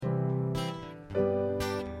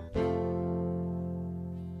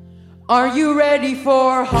Are you ready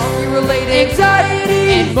for hockey-related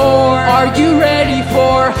anxiety and more? Are you ready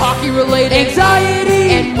for hockey-related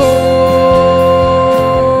anxiety and more?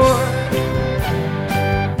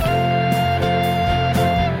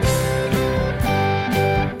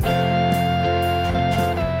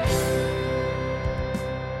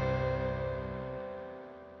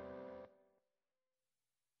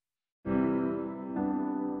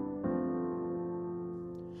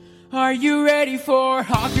 Are you ready for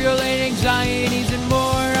hockey-related anxieties and more?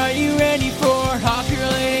 Are you ready for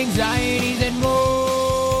hockey-related anxieties and more?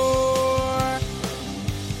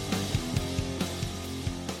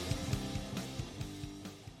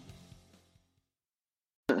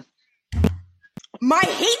 My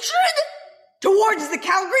hatred towards the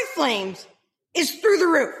Calgary Flames is through the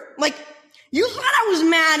roof. Like, you thought I was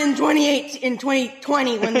mad in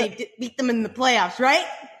 2020 when they beat them in the playoffs, right?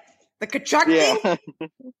 The Tkachuk thing?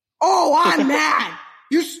 Oh, I'm mad.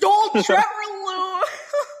 You stole Trevor Lewis.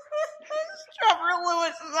 Trevor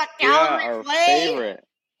Lewis is a Calgary Flame. Favorite.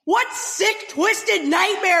 What sick, twisted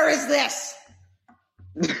nightmare is this?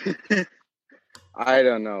 I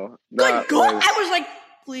don't know. Good God. I was like,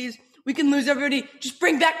 please, we can lose everybody. Just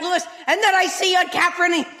bring back Lewis. And then I see on Cap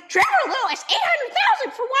Friendly, Trevor Lewis,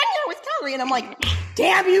 $800,000 for 1 year with Calgary. And I'm like,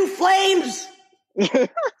 damn you, Flames.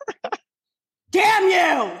 Damn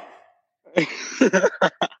you.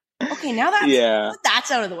 Okay, now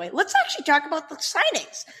that's out of the way. Let's actually talk about the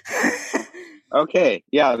signings. Okay,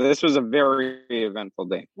 yeah, this was a very eventful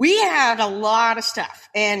day. We had a lot of stuff.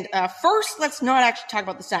 And first, let's not actually talk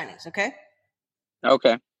about the signings, okay?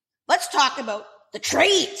 Okay. Let's talk about the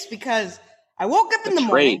trades, because I woke up in the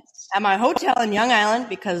morning at my hotel in Young Island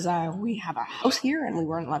because we have a house here and we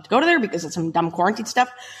weren't allowed to go to there because of some dumb quarantine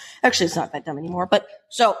stuff. Actually, it's not that dumb anymore. But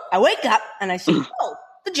so I wake up and I see,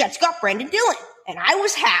 the Jets got Brendan Dillon. And I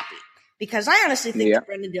was happy because I honestly think that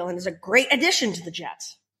Brendan Dillon is a great addition to the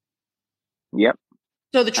Jets. Yep.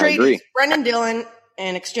 So the trade is Brendan Dillon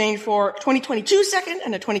in exchange for 2022 second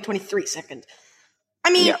and a 2023 second. I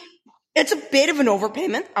mean, it's a bit of an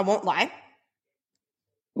overpayment. I won't lie.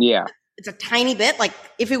 Yeah. It's a tiny bit. Like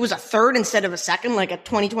if it was a third instead of a second, like a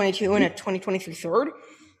 2022 and a 2023 third,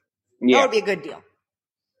 that would be a good deal.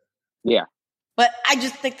 Yeah. But I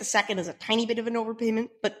just think the second is a tiny bit of an overpayment.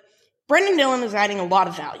 But Brendan Dillon is adding a lot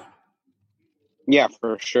of value. Yeah,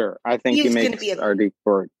 for sure. I think he makes RD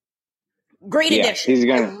for great addition. He's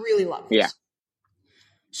gonna, I really love this. Yeah.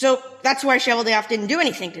 So that's why Cheveldayoff didn't do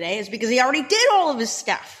anything today, is because he already did all of his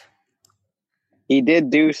stuff. He did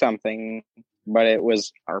do something, but it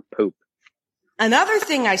was our poop. Another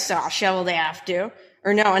thing I saw Cheveldayoff do,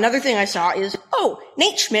 another thing I saw is,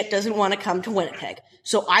 Nate Schmidt doesn't want to come to Winnipeg.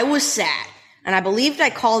 So I was sad. And I believed I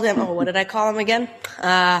called him, what did I call him again?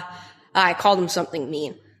 I called him something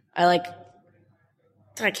mean. I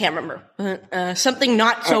can't remember. Something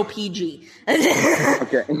not so PG.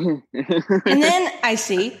 Okay. And then I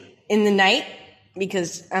see in the night,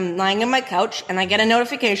 because I'm lying on my couch and I get a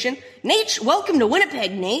notification, Nate, welcome to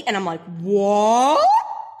Winnipeg, Nate. And I'm like, what?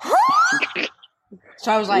 Huh?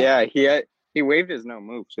 So I was like, yeah, he waved his no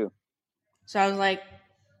move too. So I was like,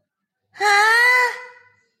 huh?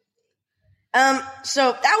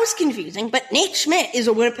 So that was confusing, but Nate Schmidt is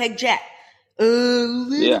a Winnipeg Jet. A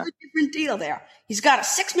little bit different deal there. He's got a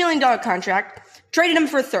 $6 million contract, traded him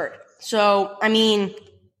for a third. So, I mean,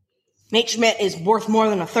 Nate Schmidt is worth more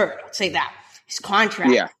than a third. I'd say that. His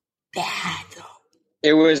contract, bad though.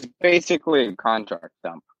 It was basically a contract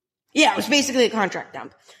dump. Yeah, it was basically a contract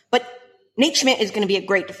dump. But Nate Schmidt is going to be a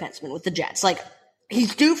great defenseman with the Jets. Like,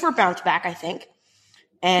 he's due for a bounce back, I think.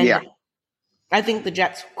 And I think the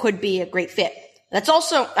Jets could be a great fit. That's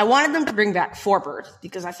also, I wanted them to bring back Forbort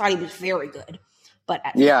because I thought he was very good. But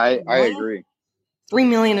I agree. $3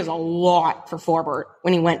 million is a lot for Forbort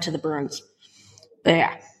when he went to the Bruins.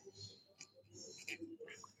 But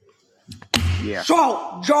yeah.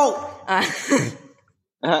 Joe.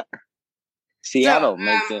 Seattle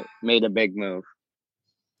made a big move.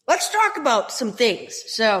 Let's talk about some things.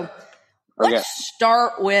 So let's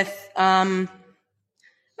start with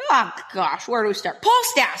where do we start? Paul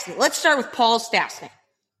Stastny. Let's start with Paul Stastny.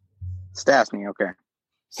 Stastny, okay.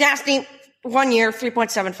 Stastny, 1 year,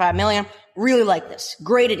 $3.75 million. Really like this.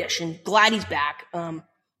 Great addition. Glad he's back. Not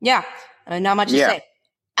much to say.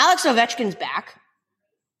 Alex Ovechkin's back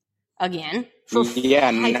again. For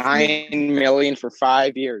 $9 million for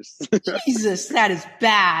 5 years. Jesus, that is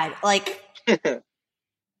bad. Like 5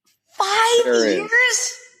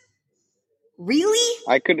 years? Really?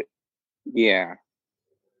 I could. Yeah.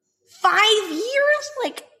 5 years?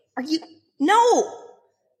 Like, are you? No.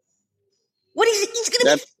 What is it? He's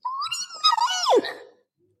going to be $40 million.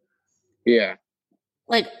 Yeah.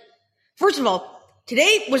 Like, First of all,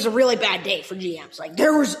 today was a really bad day for GMs. Like,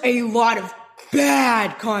 there was a lot of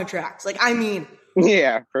bad contracts. Like, I mean,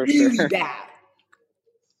 Yeah, for really sure. bad.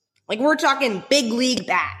 Like, we're talking big league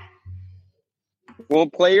bad. Well,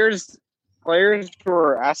 players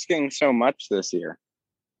were asking so much this year.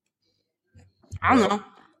 I don't know.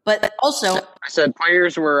 But also, I said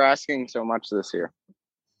players were asking so much this year.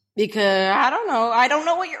 because I don't know. I don't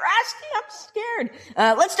know what you're asking. I'm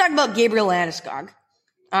scared. Let's talk about Gabriel Landeskog.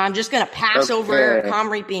 I'm just going to pass over Okay.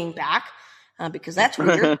 Comrie being back because that's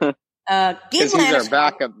weird. Gabe Because he's our Landeskog.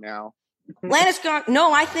 backup now. Landeskog.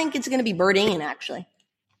 No, I think it's going to be Berdine, actually.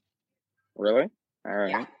 Really? All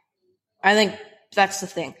right. Yeah. I think that's the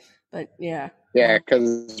thing. But yeah. Yeah,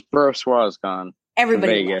 because Brossois is gone.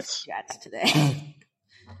 Everybody Vegas. loves the Jets today.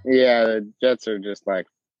 Yeah, the Jets are just like,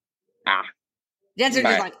 Jets are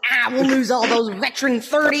Bye. just like, we'll lose all those veteran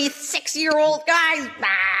 36-year-old guys.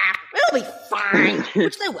 It'll be fine.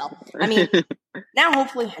 Which they will. I mean, now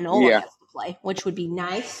hopefully Hanola Yeah. gets to play, which would be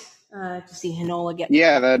nice to see Hanola get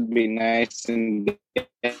yeah, that'd be nice. And get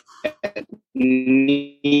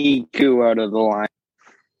Niku out of the line.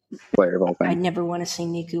 Player of all I things. never want to see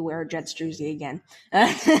Niku wear a Jets jersey again.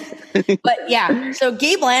 But yeah, so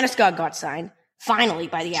Gabe Landeskog got signed finally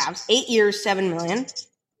by the Avs. 8 years, $7 million.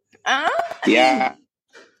 I mean, Yeah.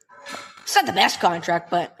 it's not the best contract,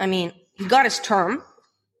 but I mean, he got his term.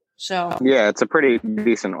 So Yeah, it's a pretty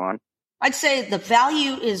decent one. I'd say the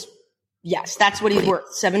value is, yes, that's what he's worth.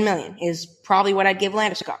 $7 million is probably what I'd give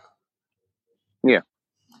Landeskog. Yeah.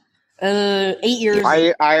 8 years.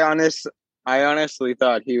 I honestly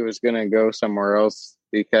thought he was going to go somewhere else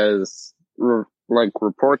because,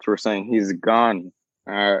 reports were saying he's gone,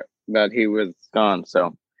 that he was gone.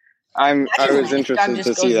 So I Imagine was Landeskog interested just to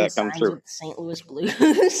goes see and that come signs through. with the St. Louis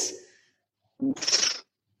Blues.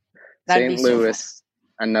 That'd be St. so Louis,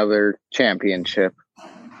 another championship.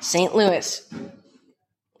 St. Louis.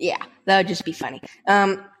 Yeah, that would just be funny.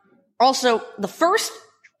 Also, the first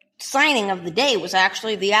signing of the day was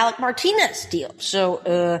actually the Alec Martinez deal. So,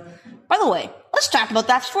 by the way, let's talk about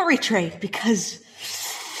that Fleury trade because,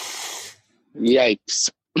 Yikes.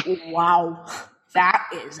 wow, that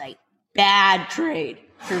is a bad trade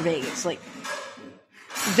for Vegas. Like,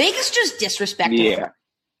 Vegas just disrespected him. Yeah.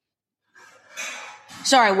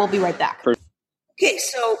 Sorry, we'll be right back. Okay,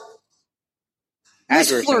 so As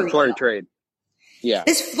this we're saying, Fleury Fleury deal. trade. Yeah.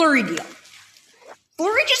 This Fleury deal.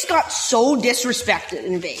 Fleury just got so disrespected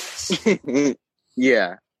in Vegas.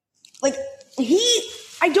 Yeah. Like,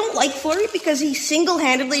 I don't like Fleury because he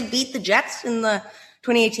single-handedly beat the Jets in the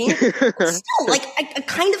 2018. But still, like, I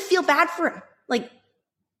kind of feel bad for him. Like,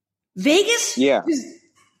 Vegas Yeah. just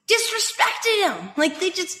disrespected him. Like, they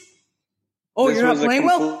just, This you're not was a playing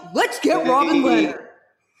well? Let's get Robin Leonard.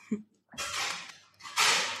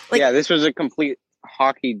 Like- yeah, this was a complete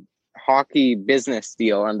hockey business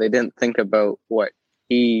deal, and they didn't think about what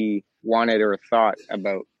he wanted or thought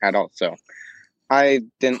about at all. So I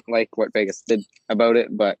didn't like what Vegas did about it,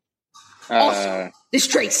 but Also, this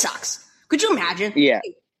trade sucks. Could you imagine? yeah.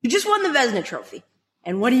 You just won the Vezina Trophy.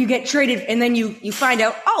 And what do you get traded? And then you find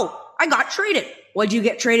out, I got traded. What'd you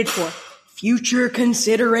get traded for? Future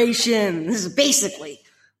consideration. This is basically.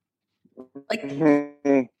 Like,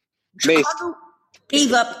 Mhm. Chicago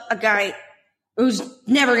gave up a guy who's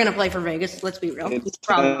never going to play for Vegas. Let's be real. He's It's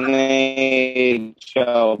probably an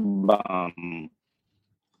AHL bum.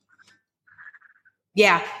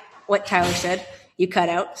 Yeah, what Tyler said. You cut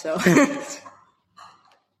out, so.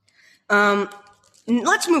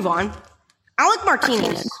 Let's move on. Alec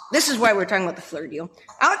Martinez. This is why we're talking about the Fleury deal.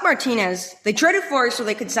 Alec Martinez, they traded Fleury so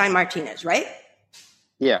they could sign Martinez, right?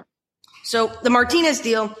 Yeah. So the Martinez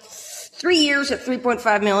deal, 3 years at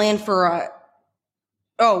 $3.5 million for.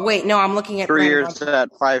 Oh wait, no, I'm looking at 3 Brandon years Montour.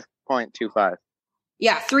 at 5.25.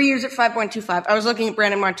 Yeah, 3 years at 5.25. I was looking at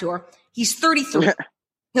Brandon Montour. He's 33.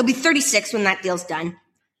 He'll be 36 when that deal's done.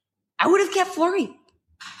 I would have kept Fleury.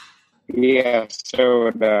 Yeah, so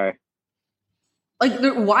would I. Like,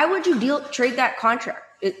 why would you trade that contract?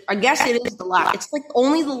 I guess it is the last. It's like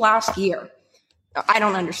only the last year. I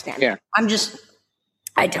don't understand. Yeah.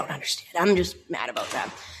 I don't understand. I'm just mad about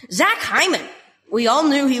that. Zach Hyman. We all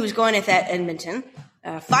knew he was going at that Edmonton.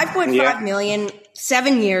 $5.5 million,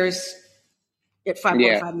 7 years at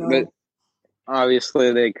 $5.5 million. But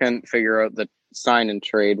obviously they couldn't figure out the sign and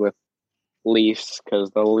trade with Leafs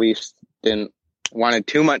because the Leafs wanted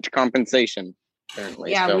too much compensation.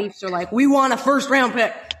 Apparently, Yeah, so. Leafs are like, we want a first round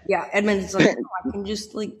pick. Yeah, Edmonton's like, I can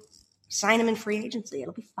just sign him in free agency.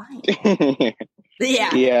 It'll be fine.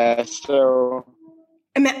 Yeah. Yeah, so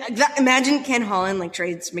Imagine Ken Holland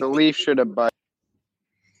trades the McDavid. Leafs should have bought.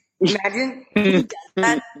 Imagine he does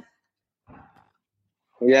that.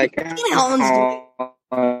 Yeah, Helton's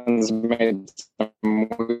Collins made some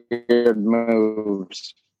weird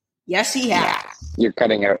moves. Yes, he has. You're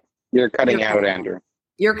cutting out. You're cutting You're out, cutting Andrew.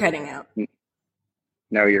 You're cutting out.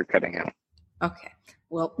 No, you're cutting out. Okay.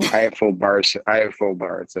 Well, I have full bars. I have full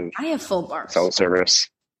bars of I have full bars. cell service.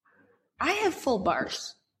 I have full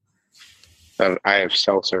bars. I have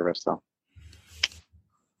cell service though.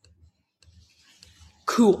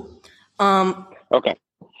 Cool. Okay.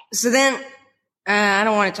 So then, I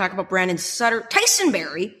don't want to talk about Brandon Sutter. Tyson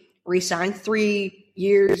Berry re-signed 3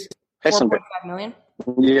 years, Tyson $4.5 million.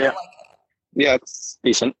 Yeah. I like it. Yeah, it's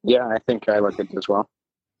decent. Yeah, I think I like it as well.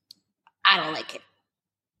 I don't like it.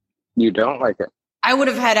 You don't like it? I would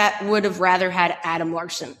have rather had Adam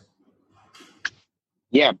Larson.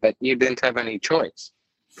 Yeah, but you didn't have any choice.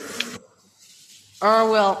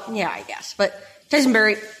 Well, yeah, I guess. But Tyson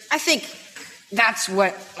Berry, I think that's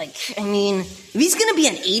what, if he's going to be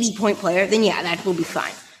an 80-point player, then yeah, that will be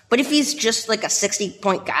fine. But if he's just like a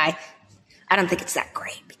 60-point guy, I don't think it's that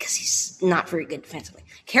great because he's not very good defensively.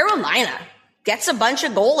 Carolina gets a bunch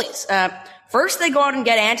of goalies. First, they go out and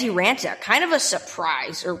get Antti Ranta, kind of a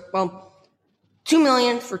surprise. $2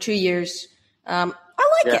 million for 2 years. I like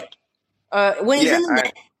it. When he's in the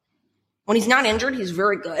net, when he's not injured, he's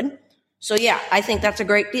very good. So yeah, I think that's a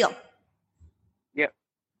great deal. Yep.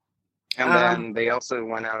 And then they also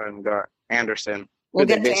went out and got Anderson. We'll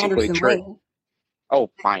get to Anderson later.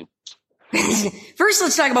 Oh, fine. First,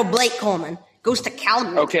 let's talk about Blake Coleman. Goes to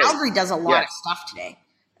Calgary. Okay. Calgary does a lot of stuff today.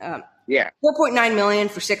 Yeah. $4.9 million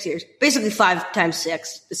for 6 years. Basically 5 times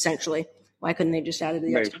 6, essentially. Why couldn't they just add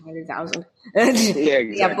the extra 100,000? Yeah,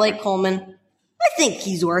 exactly. Yeah, Blake Coleman. I think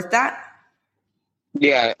he's worth that.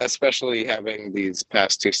 Yeah, especially having these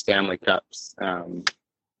past 2 Stanley Cups.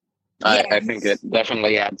 I think it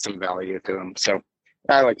definitely adds some value to him. So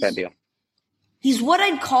I like that deal. He's what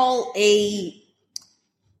I'd call a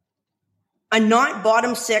not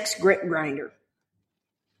bottom 6 grit grinder.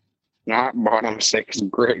 Not bottom 6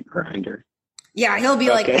 grit grinder. Yeah, he'll be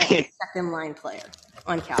like a second line player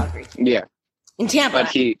on Calgary. Yeah. In Tampa.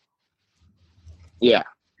 But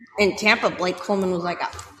In Tampa, Blake Coleman was like a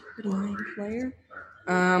third line player.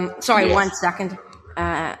 Sorry, 1 second.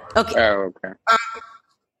 Okay. Oh, okay.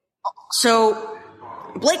 So,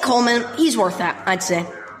 Blake Coleman, he's worth that, I'd say.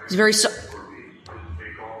 He's very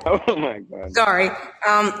Oh my God. sorry.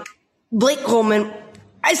 Blake Coleman,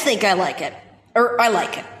 I think I like it. Or I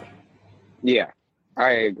like it. Yeah, I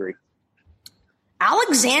agree.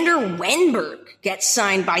 Alexander Wenberg gets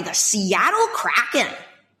signed by the Seattle Kraken.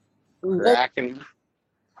 Kraken.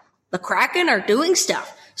 The Kraken are doing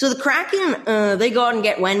stuff. So the Kraken, they go out and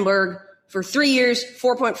get Wenberg for 3 years,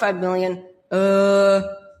 $4.5 million.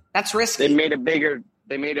 That's risky. They made a bigger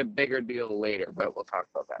deal later, but we'll talk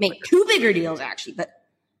about that. Made later. 2 bigger deals actually, but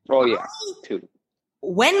Oh yeah, 2.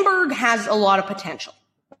 Wenberg has a lot of potential.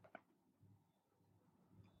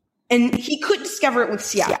 And he could discover it with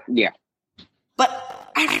Seattle. Yeah. But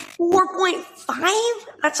at 4.5,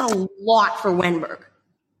 that's a lot for Wenberg.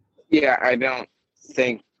 Yeah, I don't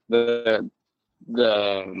think the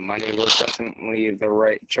money was definitely the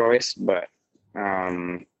right choice, but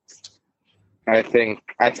I think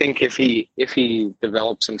if he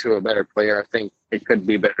develops into a better player, I think it could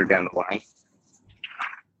be better down the line.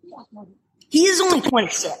 He is only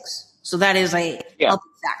 26, so that is a healthy factor.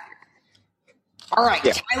 All right,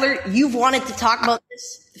 Tyler, you've wanted to talk about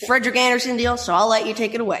this Frederik Andersen deal, so I'll let you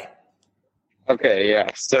take it away. Okay, yeah.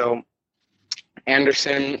 So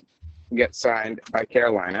Anderson gets signed by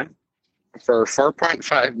Carolina for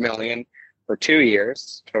 $4.5 million for 2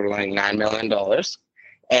 years, totaling $9 million.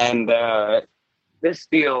 And this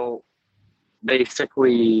deal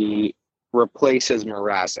basically replaces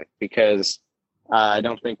Mrazek because I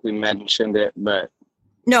don't think we mentioned it, but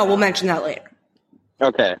No, we'll mention that later.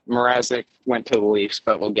 okay, Mrazek went to the Leafs,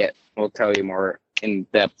 but we'll tell you more in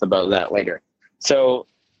depth about that later. So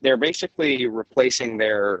they're basically replacing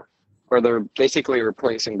their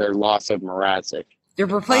loss of Mrazek. They're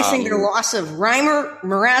replacing their loss of Reimer,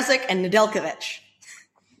 Mrazek, and Nedeljkovic.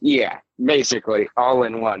 Yeah, basically all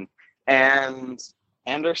in one. And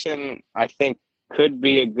Anderson, I think, could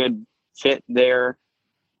be a good fit there.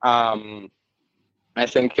 I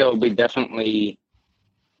think he'll be definitely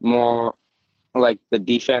more like the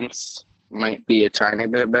defense might be a tiny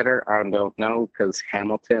bit better. I don't know because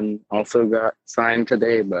Hamilton also got signed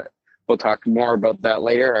today, but we'll talk more about that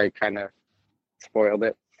later. I kind of spoiled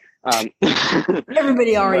it.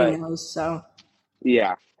 Everybody already knows, so.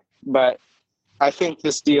 Yeah, but I think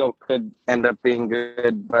this deal could end up being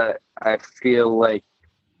good, but I feel like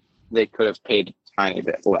they could have paid a tiny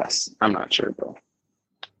bit less. I'm not sure, though.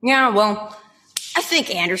 Yeah, well, I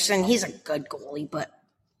think Anderson, he's a good goalie, but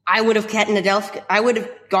I would have gotten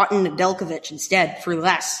Nedeljkovic instead for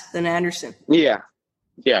less than Anderson. Yeah,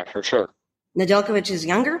 for sure. Nedeljkovic is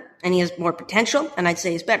younger, and he has more potential, and I'd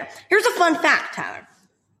say he's better. Here's a fun fact, Tyler.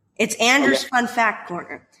 It's Anders' Fun Fact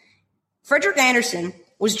Corner. Frederik Andersen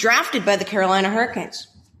was drafted by the Carolina Hurricanes.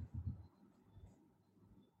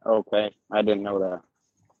 Okay, I didn't know that.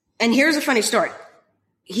 And here's a funny story.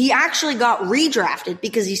 He actually got redrafted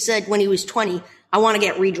because he said when he was 20, I want to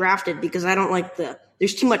get redrafted because I don't like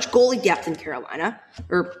there's too much goalie depth in Carolina.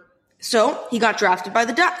 So he got drafted by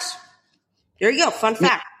the Ducks. There you go. Fun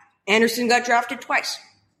fact. Anderson got drafted twice.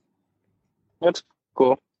 That's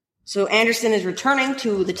cool. So Anderson is returning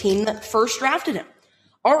to the team that first drafted him.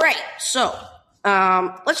 All right. So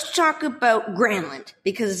let's talk about Granlund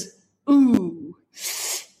because, $5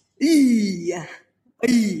 million.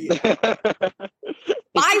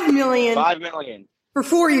 $5 million for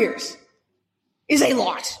 4 years is a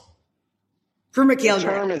lot for Mikael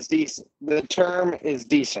Granlund. The term is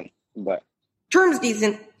decent, but term's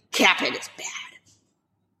decent. Cap hit is bad.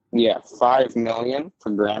 Yeah, $5 million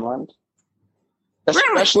for Granlund.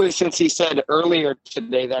 Especially since he said earlier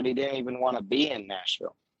today that he didn't even want to be in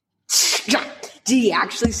Nashville. Did he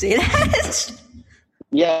actually say that?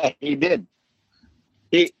 Yeah, he did.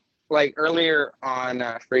 He earlier on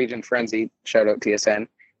Free Agent Frenzy, shout out TSN.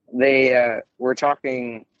 They were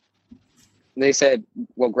talking. They said,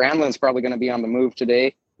 "Well, Granlund's probably going to be on the move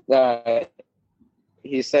today."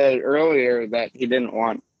 He said earlier that he didn't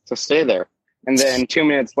want to stay there, and then 2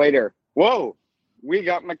 minutes later, whoa, we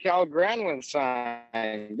got Mikael Granlund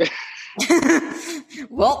signed.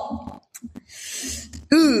 Well,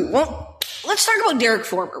 let's talk about Derek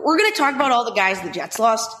Forbort. We're going to talk about all the guys the Jets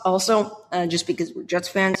lost also, just because we're Jets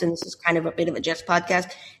fans, and this is kind of a bit of a Jets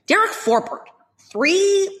podcast. Derek Forbort,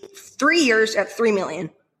 three years at $3 million.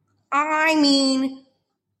 I mean,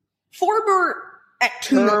 Forbort at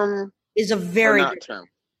 $2 million is a very good term.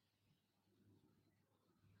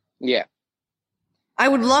 Yeah. I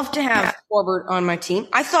would love to have Forbort on my team.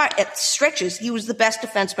 I thought at stretches he was the best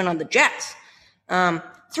defenseman on the Jets. $3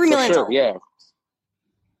 million. Sure, yeah.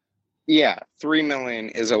 Yeah, $3 million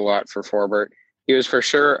is a lot for Forbort. He was for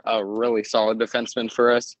sure a really solid defenseman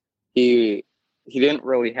for us. He didn't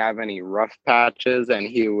really have any rough patches, and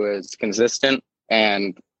he was consistent.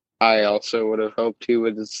 And I also would have hoped he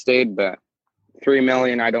would have stayed, but $3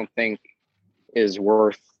 million I don't think is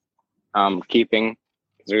worth keeping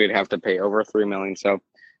because we'd have to pay over $3 million. So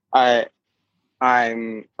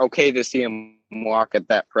I'm okay to see him walk at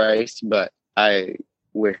that price, but I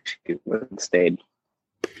wish he would have stayed.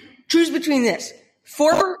 Choose between this,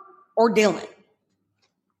 Forbort or Dillon.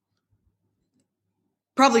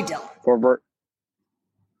 Probably Dillon. Forbort?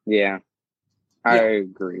 Yeah. I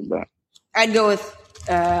agree, but I'd go with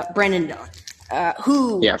Brendan Dillon,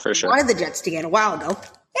 who for sure. wanted the Jets to get a while ago.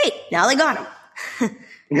 Hey, now they got him.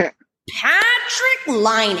 Patrick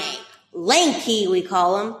Laine. Lanky, we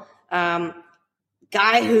call him.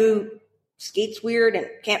 Guy who skates weird and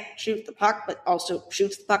can't shoot the puck, but also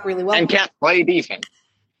shoots the puck really well. And can't play defense.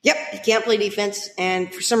 Yep, he can't play defense,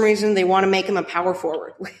 and for some reason they want to make him a power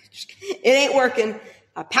forward. It ain't working.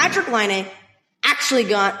 Patrick Laine actually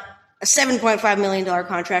got a $7.5 million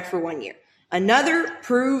contract for 1 year. Another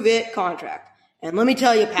prove-it contract. And let me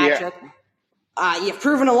tell you, Patrick, you've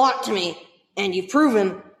proven a lot to me, and you've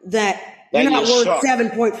proven that you're not worth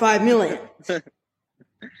 $7.5 million.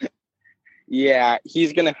 Yeah,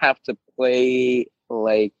 he's going to have to play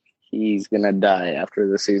like he's going to die after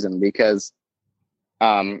the season because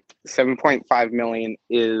 $7.5 million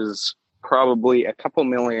is probably a couple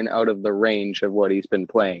million out of the range of what he's been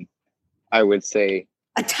playing. I would say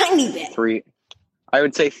a tiny bit.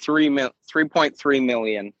 3.3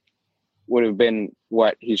 million would have been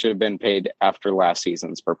what he should have been paid after last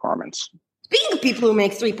season's performance. Speaking of people who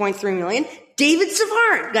make $3.3 million, David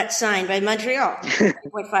Savard got signed by Montreal,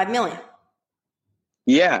 $3.5 million.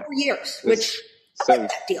 Yeah, 4 years, which I like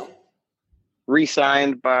that deal.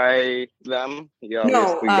 Re-signed by them?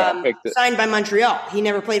 Signed by Montreal. He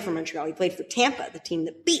never played for Montreal. He played for Tampa, the team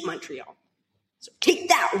that beat Montreal. So take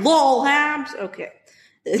that, lol, Habs. Okay.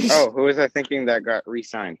 Who was I thinking that got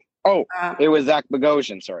re-signed? It was Zach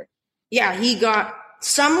Bogosian, sorry. Yeah, he got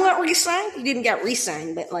somewhat re-signed. He didn't get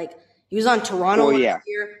re-signed, but he was on Toronto last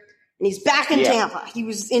year, and he's back in Tampa. He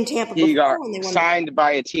was in Tampa before. He got when they won signed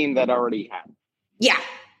by a team that already had. Yeah,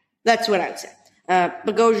 that's what I would say.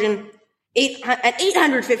 Bogosian, at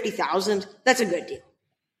 $850,000, that's a good deal.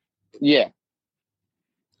 Yeah.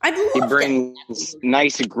 I'd love He brings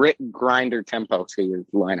nice grit grinder tempo to your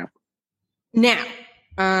lineup. Now,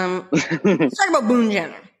 let's talk about Boone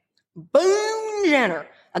Jenner. Boone Jenner,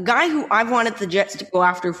 a guy who I've wanted the Jets to go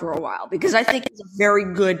after for a while because I think he's a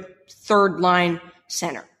very good third line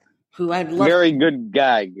center who I'd love. Very good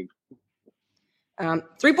guy.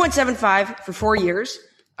 3.75 for 4 years.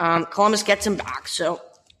 Columbus gets him back, so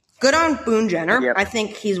good on Boone Jenner. Yep. I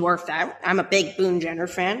think he's worth that. I'm a big Boone Jenner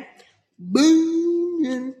fan.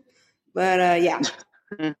 Boone, but yeah.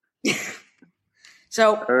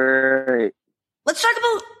 So All right. let's talk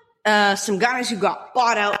about some guys who got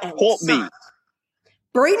bought out and Holtby. signed.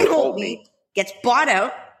 Braden Holtby gets bought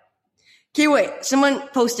out. Okay, wait. Someone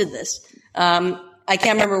posted this. I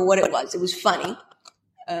can't remember what it was. It was funny.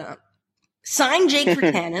 Sign Jake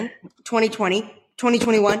Virtanen, 2020,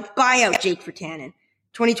 2021, buy out Jake Virtanen.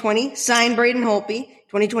 2020, sign Braden Holtby.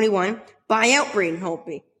 2021, buy out Braden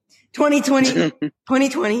Holtby.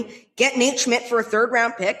 2020, get Nate Schmidt for a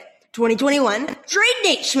third-round pick. 2021, trade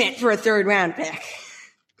Nate Schmidt for a third-round pick.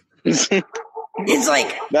 It's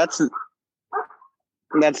like That's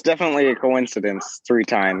definitely a coincidence 3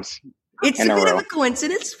 times. it's a in a bit of row. a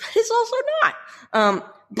coincidence, but it's also not.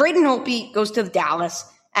 Braden Holtby goes to Dallas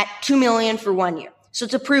at $2 million for 1 year, so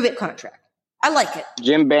it's a prove-it contract. I like it.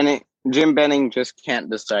 Jim Benning just can't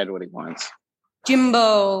decide what he wants.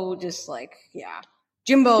 Jimbo, just like, yeah.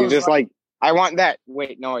 Jimbo, He's just like, I want that.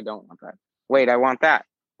 Wait, no, I don't want that. Wait, I want that.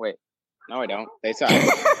 Wait, no, I don't. They suck.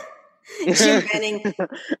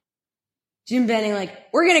 Jim Benning, like,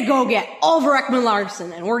 we're gonna go get Oliver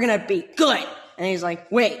Ekman-Larsson and we're gonna be good. And he's like,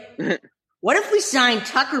 wait, what if we sign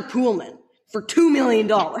Tucker Poolman for $2 million?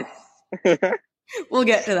 We'll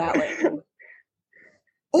get to that later.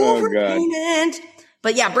 Oh, God. Overpayment.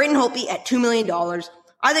 But yeah, Braden Holtby at $2 million.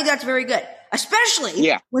 I think that's very good.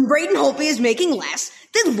 Especially when Braden Holtby is making less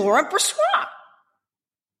than Laurent Brossoit.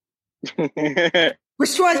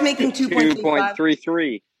 Brossoit is making 2.35.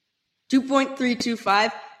 2.33.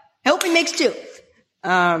 2.325. Holtby makes 2.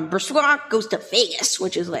 Brossoit goes to Vegas,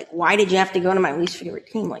 which is like, why did you have to go to my least favorite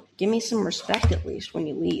team? Like, give me some respect at least when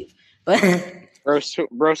you leave. But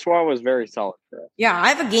Brossoit was very solid for us. yeah, I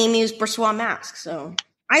have a game used Brossoit mask, so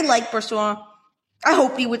I like Brossoit. I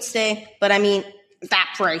hope he would stay, but I mean,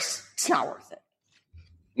 that price, it's not worth it.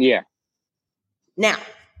 Yeah. Now,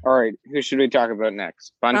 All right. Who should we talk about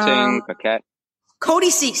next? Bunting, Paquette. Cody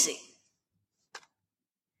Ceci.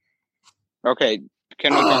 Okay.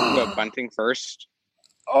 Can we talk about Bunting first?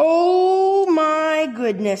 Oh my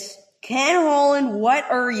goodness. Ken Holland, what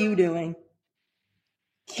are you doing?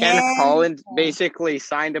 Ken Holland basically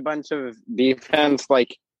signed a bunch of defense.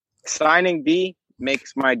 Like, signing D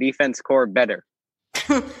makes my defense core better,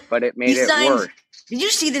 but it made it worse. Did you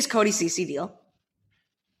see this Cody Ceci deal?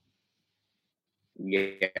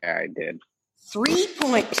 Yeah, I did.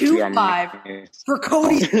 3.25 for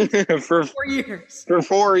Cody for 4 years. For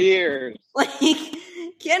 4 years. Like,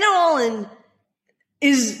 Ken Holland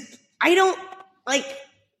is, I don't, like.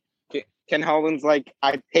 Ken Holland's like,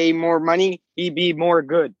 I pay more money, he be more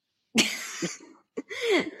good. Ken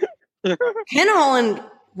Holland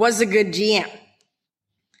was a good GM.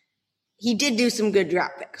 He did do some good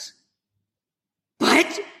draft picks. But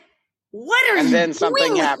what are you doing? And then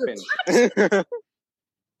something happened.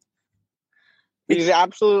 He's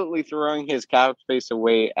absolutely throwing his cap space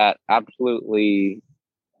away at absolutely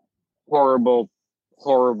horrible,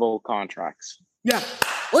 horrible contracts. Yeah.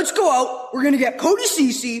 Let's go out. We're going to get Cody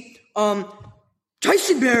Ceci,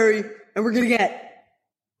 Tyson Berry, and we're going to get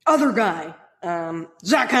other guy,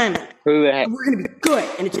 Zach Hyman. Who the heck? And we're going to be good,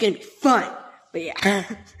 and it's going to be fun. But yeah,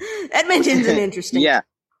 Edmonton's an interesting. Yeah.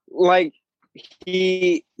 Like,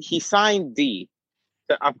 he signed D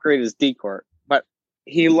to upgrade his D court, but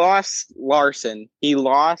he lost Larson. He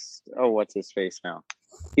lost, what's his face now?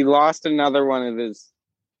 He lost another one of his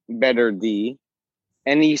better D,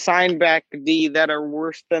 and he signed back D that are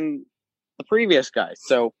worse than the previous guys.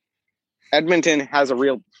 So Edmonton has a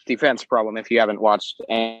real defense problem if you haven't watched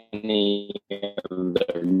any of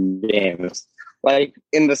their games. Like,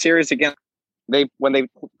 in the series again, when they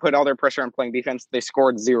put all their pressure on playing defense, they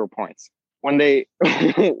scored 0 points. When they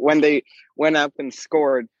went up and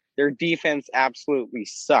scored, their defense absolutely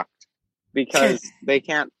sucked because they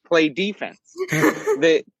can't play defense.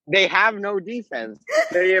 They have no defense.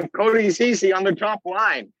 They have Cody Ceci on the top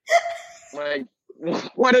line. Like,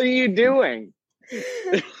 what are you doing?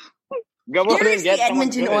 Go on and get the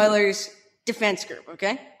Edmonton Oilers defense group,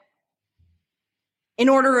 okay? In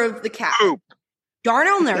order of the cap.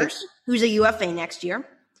 Darnell Nurse, who's a UFA next year.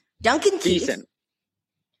 Duncan Keith. Decent.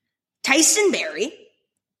 Tyson Berry.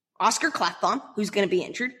 Oscar Klefbom, who's going to be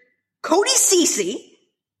injured. Cody Ceci.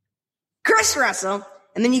 Chris Russell.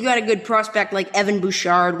 And then you got a good prospect like Evan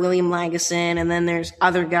Bouchard, William Lagesson, and then there's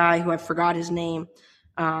other guy who I forgot his name.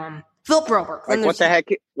 Philip Broberg. Like,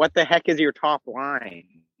 what the heck is your top line?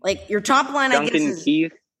 Like your top line, I guess, Duncan is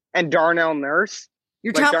Keith and Darnell Nurse.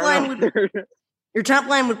 your Like, top line Darnell would Nurse. your top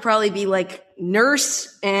line would probably be like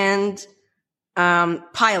Nurse and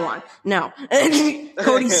Pylon. No,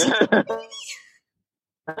 Cody.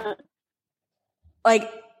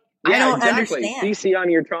 Like I don't understand. CC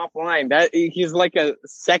on your top line. That he's like a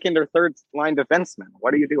second or third line defenseman.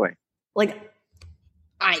 What are you doing? Like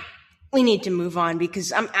we need to move on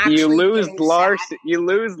because I'm actually You lose getting Larson. sad. You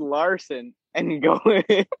lose Larson and go.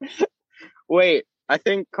 Wait, I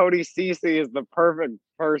think Cody Ceci is the perfect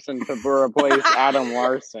person to replace Adam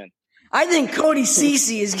Larson. I think Cody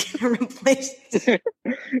Ceci is going to replace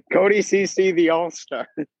Cody Ceci, the All Star.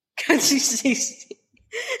 Cody Ceci.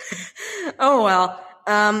 Oh well.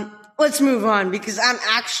 Let's move on because I'm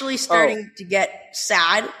actually starting to get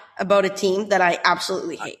sad about a team that I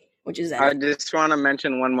absolutely hate, which is I just want to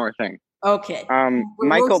mention one more thing. Okay.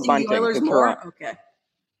 Michael roasting the Bunting Oilers to more? Toronto. Okay.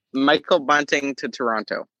 Michael Bunting to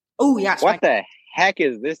Toronto. Oh yes. What the heck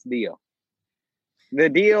is this deal? The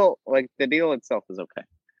deal itself is okay,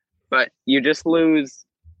 but you just lose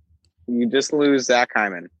Zach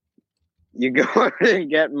Hyman. You go and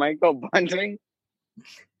get Michael Bunting.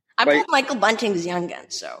 I believe Michael Bunting's young again,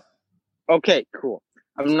 so. Okay, cool.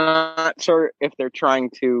 I'm not sure if they're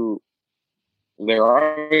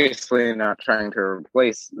obviously not trying to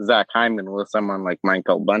replace Zach Hyman with someone like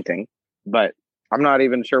Michael Bunting, but I'm not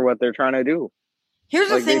even sure what they're trying to do. Here's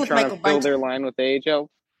the thing with Michael Bunting. Bunting. Their line with the AHL?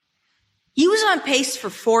 He was on pace for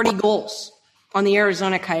 40 goals on the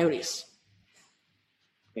Arizona Coyotes.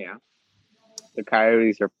 Yeah. The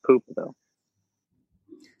Coyotes are poop, though.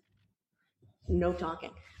 No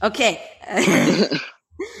talking. Okay.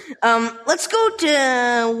 Let's go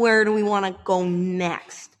to where do we want to go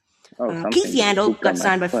next? Keith Yandel got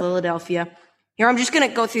signed by Philadelphia. Here, I'm just going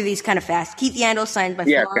to go through these kind of fast. Keith Yandel signed by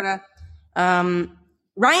Florida. Okay.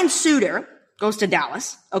 Ryan Suter goes to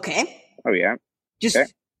Dallas. Okay. Oh, yeah.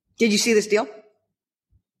 Did you see this deal?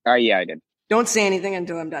 Yeah, I did. Don't say anything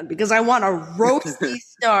until I'm done because I want to roast these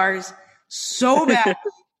stars so bad.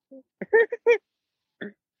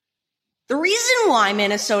 The reason why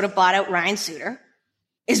Minnesota bought out Ryan Suter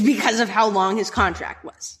is because of how long his contract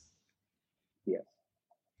was. Yes.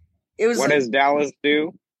 It was. What does Dallas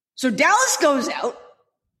do? So Dallas goes out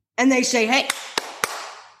and they say, hey,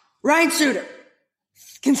 Ryan Suter,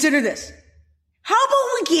 consider this. How about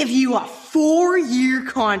we give you a 4-year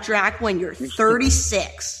contract when you're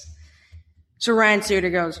 36? So Ryan Suter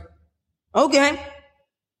goes, okay.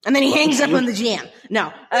 And then he hangs up on the GM.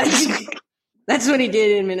 No. That's what he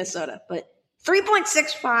did in Minnesota. But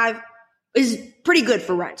 3.65 is pretty good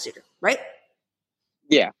for Ryan Suter, right?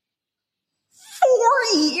 Yeah.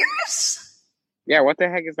 4 years? Yeah, what the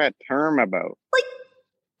heck is that term about? Like,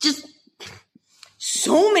 just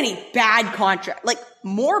so many bad contracts. Like,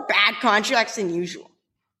 more bad contracts than usual.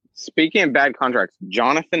 Speaking of bad contracts,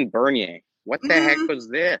 Jonathan Bernier. What the heck was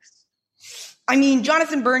this? I mean,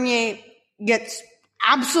 Jonathan Bernier gets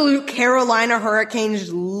absolute Carolina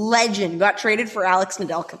Hurricanes legend. Got traded for Alex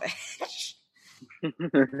Nedeljkovic.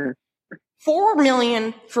 $4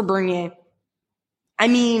 million for Bernier. I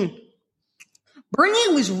mean,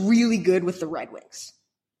 Bernier was really good with the Red Wings.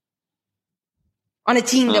 On a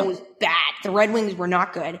team that was bad. The Red Wings were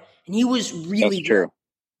not good. And he was really That's true. good.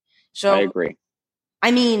 So, I agree. I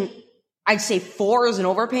mean, I'd say 4 is an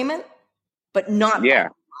overpayment, but not that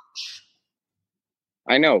much.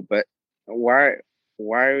 I know, but why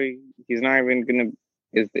he's not even going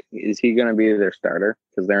to is he going to be their starter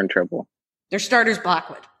because they're in trouble? Their starter's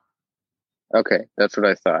Blackwood. Okay, that's what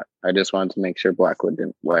I thought. I just wanted to make sure Blackwood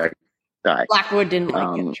didn't die. Blackwood didn't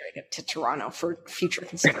get traded to Toronto for future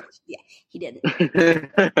consideration. Yeah, he didn't.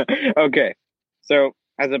 Okay, so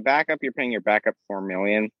as a backup, you're paying your backup $4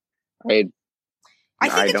 million. I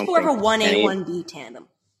think it's more of a 1A, 1B tandem.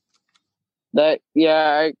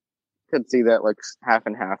 I could see that like half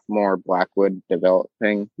and half more Blackwood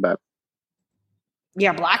developing, but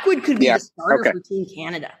yeah, Blackwood could be the starter for Team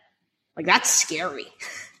Canada. Like that's scary.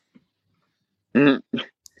 Mm-hmm.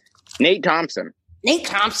 Nate Thompson.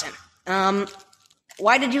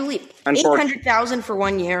 Why did you leave? $800,000 for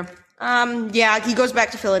 1 year. Yeah, he goes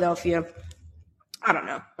back to Philadelphia. I don't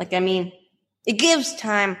know. Like, I mean, it gives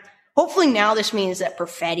time. Hopefully now this means that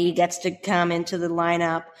Perfetti gets to come into the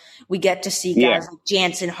lineup. We get to see guys like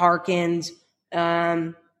Jansen Harkins. Who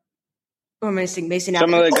am I missing? Mason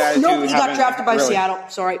Some of the guys he got drafted by Seattle.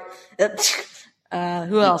 Sorry.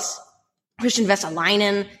 Who else? Christian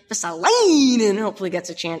Vesalainen hopefully gets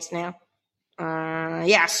a chance now.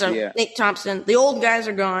 Nate Thompson. The old guys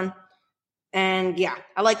are gone. And, yeah,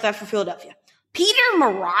 I like that for Philadelphia. Peter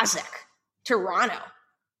Mrazek, Toronto.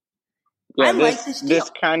 Yeah, I like this deal. This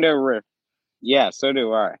kind of Yeah, so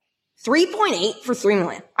do I. 3.8 for $3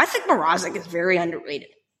 million. I think Mrazek is very underrated.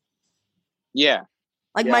 Yeah.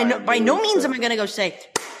 Like Yeah, by no believe means so. am I going to go say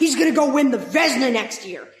he's going to go win the Vezina next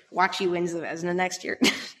year. Watch, he wins the Vezina next year.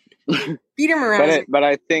 Peter Mrazek. But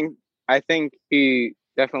I think he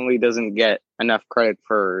definitely doesn't get enough credit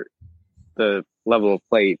for the level of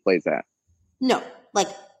play he plays at. No, like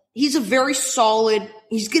he's a very solid.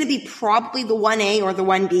 He's going to be probably the 1A or the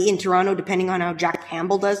 1B in Toronto, depending on how Jack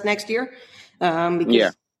Campbell does next year.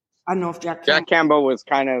 Because I don't know if Jack Campbell was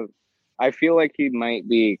kind of. I feel like he might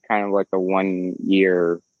be kind of like a 1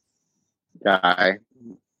 year guy.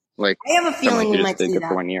 Like I have a feeling someone we who might just did see it that.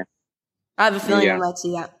 for 1 year. I have a feeling Yeah. we might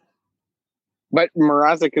see that. But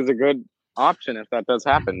Mrazek is a good option if that does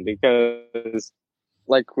happen, because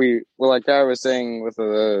like I was saying with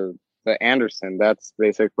the Anderson, that's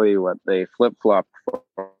basically what they flip flop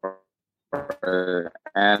for.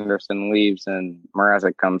 Anderson leaves and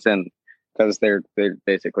Mrazek comes in because they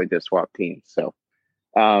basically just swap teams. So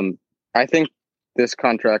I think this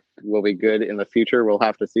contract will be good in the future. We'll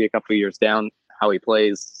have to see a couple of years down how he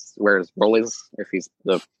plays, where his role is, if he's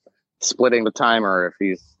splitting the time or if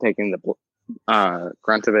he's taking the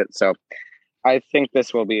grunt of it. So I think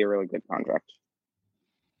this will be a really good contract.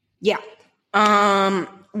 Yeah.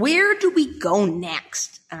 Where do we go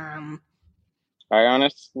next? I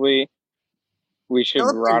honestly, we should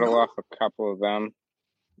Philip rattle Deneau? off a couple of them.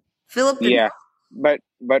 Philip Deneau? Yeah,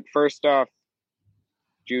 but first off,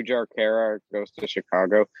 Jujhar Khaira goes to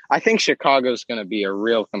Chicago. I think Chicago's going to be a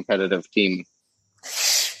real competitive team.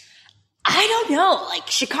 I don't know. Like,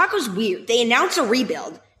 Chicago's weird. They announce a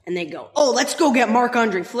rebuild, and they go, oh, let's go get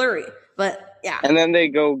Marc-Andre Fleury. But, yeah. And then they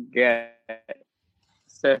go get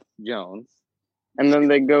Seth Jones. And then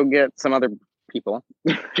they go get some other people.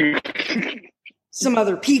 Some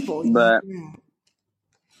other people. But Yeah.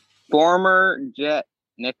 former Jet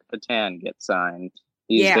Nick Patan gets signed.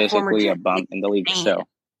 He's Yeah, former basically a Jet bump Nick in the league. Patan. So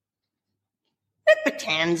Nick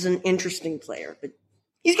Patan's an interesting player, but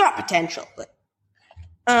he's got potential. But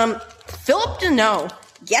Philip Deneau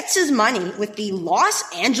gets his money with the Los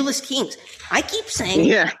Angeles Kings. I keep saying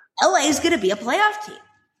yeah, LA is going to be a playoff team.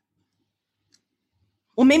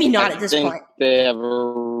 Well, maybe not at this think point. they have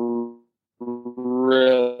a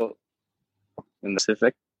real in the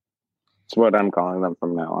Pacific. That's what I'm calling them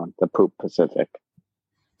from now on. The Poop Pacific.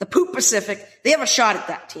 The Poop Pacific, they have a shot at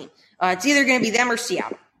that team. It's either going to be them or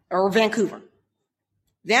Seattle or Vancouver.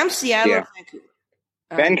 Them, Seattle, Yeah. or Vancouver.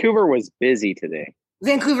 Vancouver was busy today.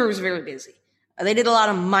 Vancouver was very busy. They did a lot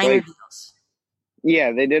of minor Like- deals.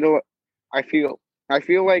 Yeah, they did I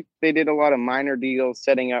feel like they did a lot of minor deals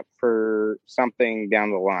setting up for something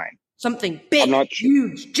down the line. Something big, I'm not sure.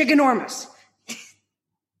 huge, giganormous.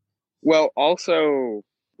 Well, also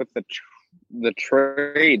with the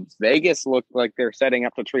trades, Vegas looked like they're setting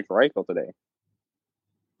up to trade for Eichel today.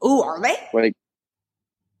 Ooh, are they? Like,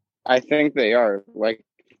 I think they are. Like,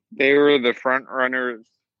 they were the front runners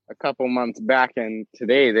a couple months back, and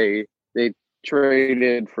today they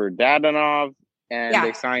traded for Dadonov, and Yeah,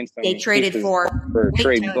 they signed some. They traded pieces for wait,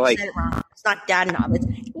 trade Taylor, Blake. you said it wrong. It's not Dadonov. It's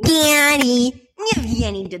Danny.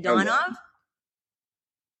 Yevgeny Dadonov.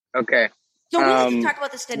 Okay, So we need to talk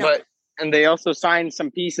about this Dadonov. and they also signed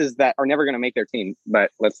some pieces that are never going to make their team.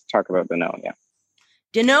 But let's talk about Deneau. Yeah,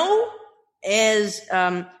 Deneau is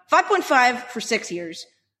 5.5 for 6 years.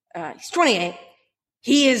 He's 28.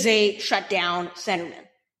 He is a shutdown centerman.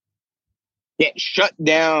 get shut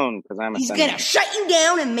down because I'm a. He's center. gonna shut you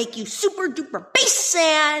down and make you super duper base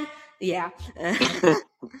sad. Yeah.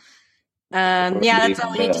 Yeah, that's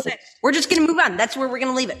all we need to say. We're just gonna move on. That's where we're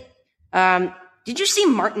gonna leave it. Did you see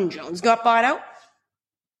Martin Jones got bought out?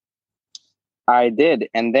 I did,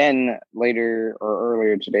 and then later or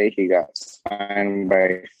earlier today, he got signed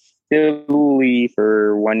by Philly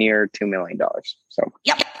for 1 year, $2 million. So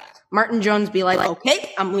Yep. Martin Jones be like,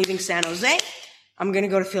 okay, I'm leaving San Jose. I'm gonna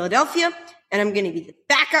go to Philadelphia, and I'm gonna be the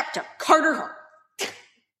backup to Carter Hart.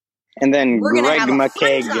 and then We're gonna Greg have a fun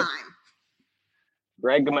McKegg. time.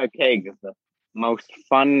 Greg McKegg is the most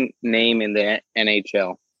fun name in the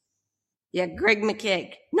NHL. Yeah, Greg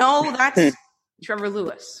McKegg. No, that's Trevor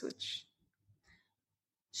Lewis, which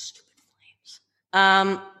stupid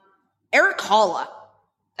Flames. Eric Holla.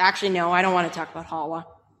 Actually, no, I don't want to talk about Holla.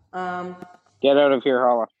 Get out of here,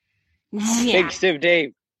 Holla. Yeah. Big Stiff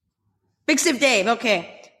Dave. Big Stiff Dave.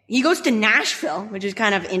 Okay, he goes to Nashville, which is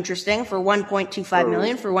kind of interesting for $1.25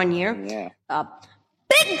 million for 1 year. Yeah.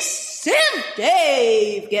 Big Stiff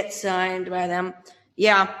Dave gets signed by them.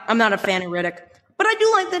 Yeah, I'm not a fan of Riddick, but I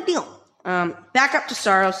do like that deal. Back up to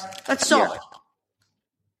Saros. That's solid.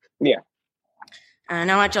 Yeah. Not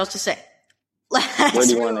much else to say. Where do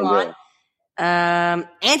you want to go?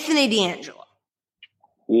 Anthony D'Angelo.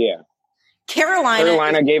 Yeah.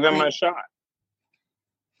 Carolina gave him a shot.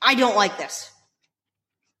 I don't like this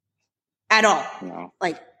at all. No.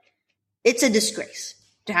 Like, it's a disgrace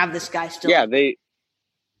to have this guy still. Yeah,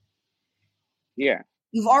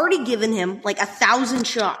 You've already given him like 1,000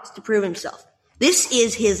 shots to prove himself. This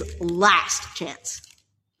is his last chance.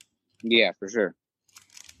 Yeah, for sure.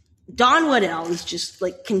 Don Waddell is just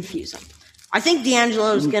like confusing. I think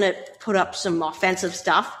D'Angelo is going to put up some offensive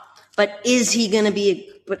stuff, but is he going to be?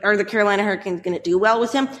 But are the Carolina Hurricanes going to do well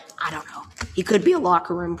with him? I don't know. He could be a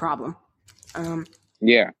locker room problem.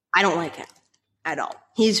 Yeah. I don't like it at all.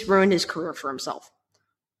 He's ruined his career for himself.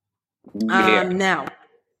 Yeah. Now,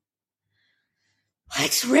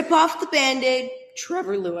 let's rip off the Band-Aid.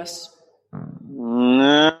 Trevor Lewis.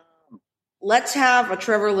 No. Let's have a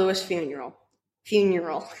Trevor Lewis funeral.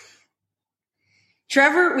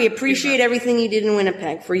 Trevor, we appreciate everything you did in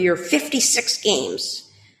Winnipeg for your 56 games.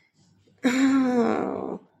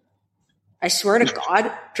 Oh. I swear to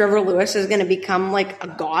God, Trevor Lewis is going to become like a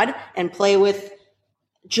god and play with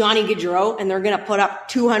Johnny Gaudreau, and they're going to put up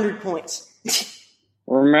 200 points.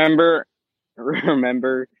 Remember,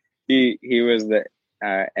 he was the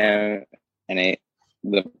the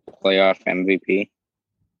playoff MVP.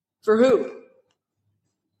 For who?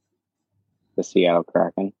 The Seattle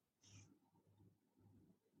Kraken.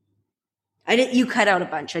 You cut out a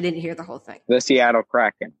bunch. I didn't hear the whole thing. The Seattle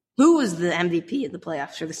Kraken. Who was the MVP of the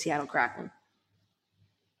playoffs for the Seattle Kraken?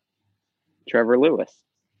 Trevor Lewis.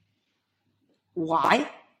 Why?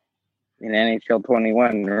 In NHL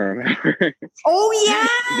 21, remember? Oh, yeah!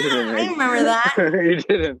 I remember that. You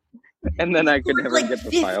didn't. And then I could never like get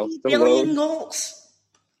the files to billion load. Goals.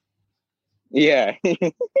 Yeah.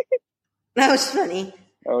 That was funny.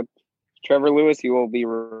 Oh, Trevor Lewis, you will be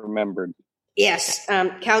remembered. Yes.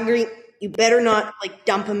 Calgary, you better not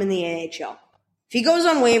dump him in the AHL. If he goes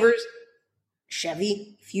on waivers,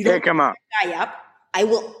 Chevy, if you don't pick him up, guy up, I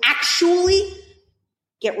will actually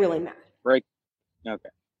get really mad. Right. Okay.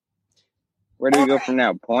 Where do we go from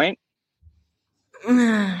now? Point?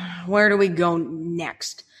 Where do we go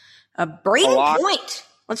next? Braden Point.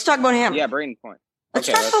 Let's talk about him. Yeah, Braden Point. Let's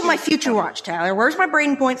talk about my future watch, Tyler. Where's my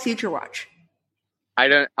Braden Point future watch?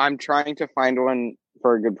 I'm trying to find one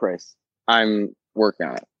for a good price. I'm working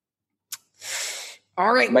on it.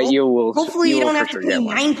 All right, but you will. Hopefully, you don't have to pay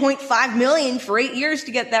 $9.5 million for 8 years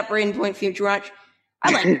to get that Braden Point future watch.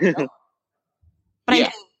 I like it, though. But yeah,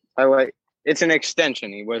 I like. It's an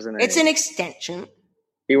extension. He wasn't. It's an extension.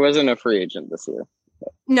 He wasn't a free agent this year.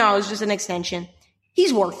 But. No, it's just an extension.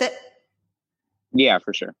 He's worth it. Yeah,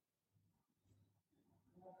 for sure.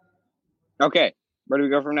 Okay, where do we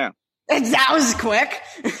go from now? That was quick.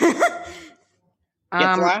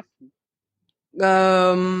 Getzlaf?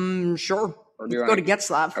 Sure. Let's go to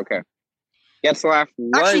Getzlaf. Okay. Getzlaf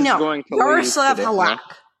was going to Jaroslav Halak.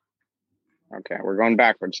 Okay, we're going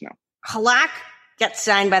backwards now. Halak gets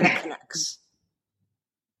signed by the Canucks.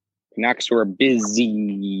 Canucks were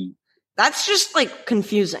busy. That's just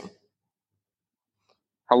confusing.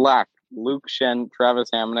 Halak, Luke Shen,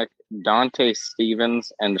 Travis Hamonic, Dante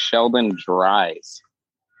Stevens, and Sheldon Dries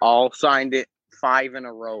all signed it 5 in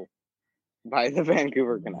a row by the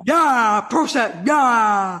Vancouver Canucks. Yeah, process.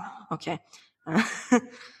 Yeah. Okay.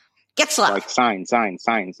 Getzlaf. Sign.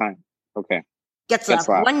 Okay.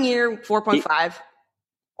 Getzlaf. 1 year, 4.5.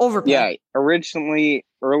 Overpay. Yeah, originally,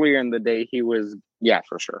 earlier in the day, he was,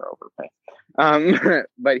 for sure, overpay.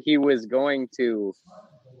 But he was going to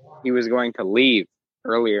leave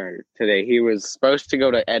earlier today. He was supposed to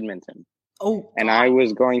go to Edmonton. Oh. And I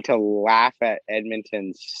was going to laugh at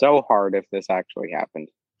Edmonton so hard if this actually happened.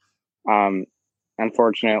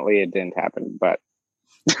 Unfortunately, it didn't happen, but.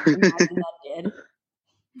 Imagine that did.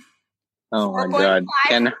 Oh my God.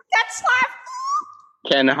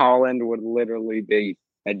 Ken Holland would literally be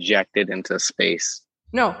ejected into space.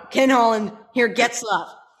 No, Ken Holland, here,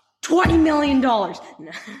 Getzlaf. $20 million.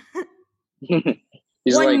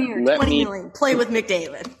 He's 1 year, $20 million. Play with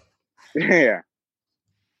McDavid. Yeah.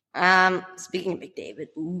 Speaking of McDavid,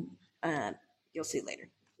 you'll see later.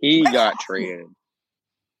 He got traded.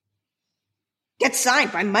 Gets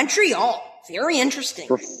signed by Montreal. Very interesting.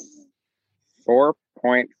 For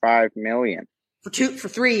 $4.5 million. For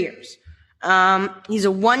 3 years. He's a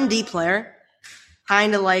 1D player.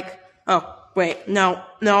 Kind of no,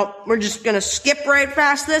 we're just going to skip right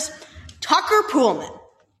past this. Tucker Poolman.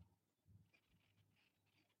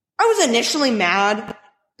 I was initially mad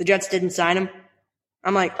the Jets didn't sign him.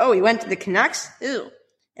 I'm like, oh, he went to the Canucks? Ew.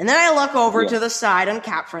 And then I look over to the side on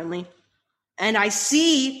Cap Friendly, and I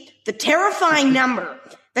see the terrifying number.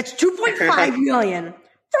 That's $2.5 million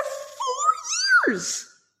for 4 years.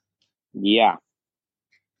 Yeah.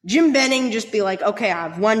 Jim Benning just be like, okay,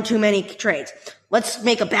 I've won too many trades. Let's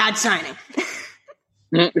make a bad signing.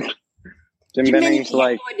 Jim Benning Benning's can't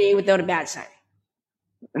like, go a day without a bad signing.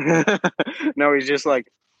 no, he's just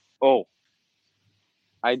like, oh,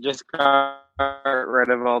 I just got rid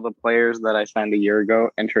of all the players that I signed a year ago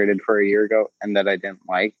and traded for a year ago and that I didn't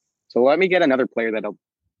like. So let me get another player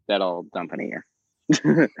that'll dump in a year.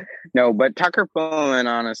 No, but Tucker Pullman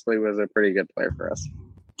honestly was a pretty good player for us.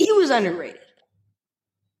 He was underrated.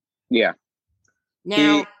 Yeah.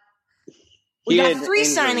 Now, we He got had 3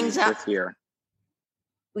 injuries signings up. this year.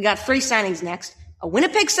 We got 3 signings next. A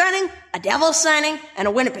Winnipeg signing, a Devils signing, and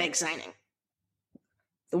a Winnipeg signing.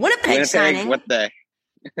 The Winnipeg signing, what the?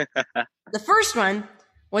 the first one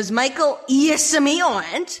was Michael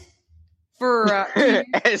Eyssimont for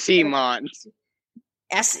Eyssimont.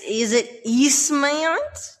 Is it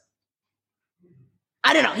Eyssimont?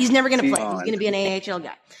 I don't know. He's never going to play. He's going to be an AHL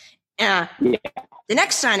guy. Yeah. The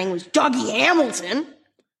next signing was Dougie Hamilton,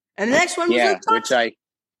 and the next one was Luke Thompson.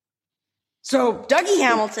 So Dougie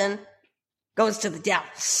Hamilton goes to the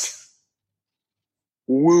Devils.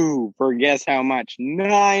 Woo! For guess how much?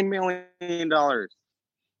 $9 million.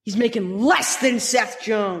 He's making less than Seth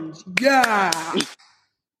Jones. Yeah.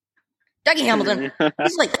 Dougie Hamilton,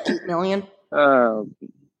 he's like $8 million.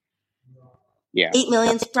 Yeah. $8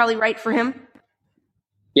 million's probably right for him.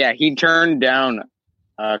 Yeah, he turned down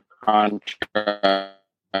a contract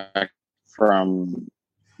from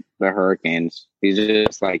the Hurricanes. He's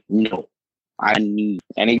just like, no, I need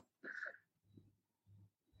any.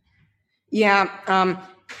 Yeah,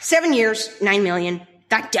 7 years, $9 million.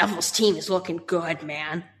 That Devils team is looking good,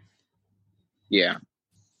 man. Yeah.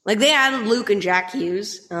 Like, they added Luke and Jack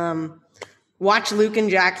Hughes. Watch Luke and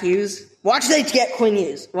Jack Hughes. Watch they get Quinn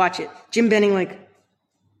Hughes. Watch it. Jim Benning, like,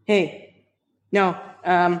 hey, no,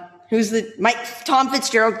 Tom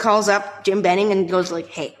Fitzgerald calls up Jim Benning and goes like,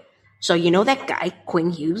 hey, so you know that guy,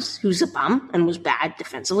 Quinn Hughes, who's a bum and was bad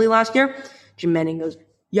defensively last year? Jim Benning goes,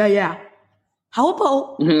 yeah. How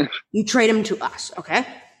about you trade him to us, okay?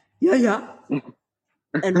 Yeah.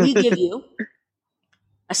 And we give you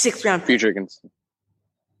a 6th round pick.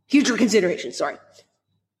 Future consideration, sorry.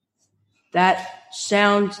 That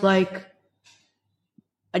sounds like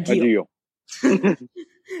a deal.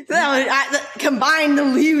 Combine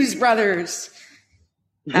the Hughes brothers.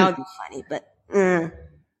 That would be funny, but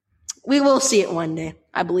we will see it one day.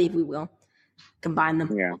 I believe we will. Combine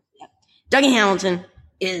them. Yeah. Dougie Hamilton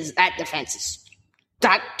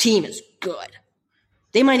that team is good.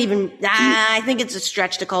 They might even, I think it's a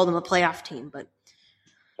stretch to call them a playoff team, but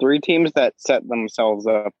 3 teams that set themselves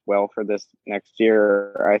up well for this next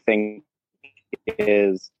year, I think,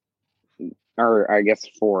 I guess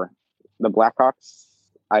 4. The Blackhawks,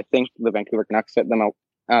 I think the Vancouver Canucks set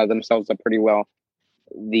themselves up pretty well.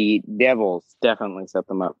 The Devils definitely set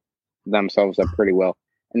themselves up pretty well.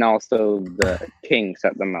 And also the Kings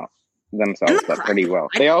set themselves up pretty well.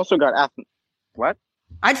 They also got what?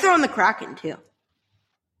 I'd throw in the Kraken too.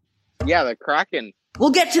 Yeah, the Kraken. We'll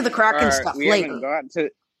get to the Kraken stuff later.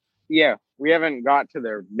 We haven't got to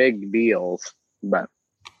their big deals, but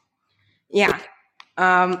yeah.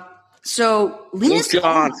 So Linus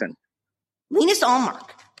Johnson. Linus Ullmark.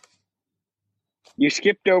 You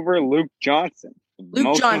skipped over Luke Johnson.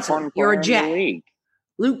 Luke Johnson, you're a Jet.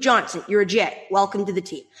 Luke Johnson, you're a Jet. Welcome to the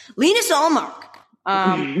team. Linus Ullmark.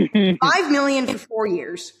 $5 million for 4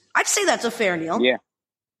 years. I'd say that's a fair deal. Yeah.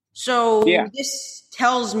 So this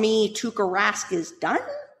tells me Tuukka Rask is done?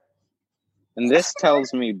 And this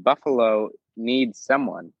tells me Buffalo needs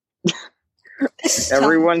someone.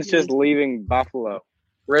 Everyone's just leaving Buffalo.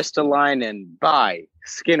 Ristolainen, bye.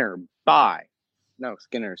 Skinner, bye. No,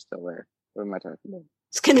 Skinner's still there. What am I talking about?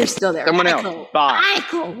 Skinner's still there. Someone else, bye.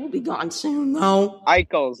 Eichel will be gone soon, though.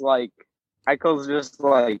 Eichel's just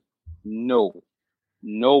like, no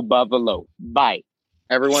Buffalo, bye.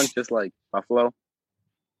 Everyone's just like, Buffalo,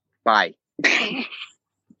 bye. That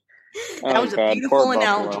was a beautiful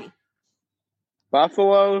analogy.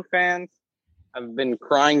 Buffalo fans have been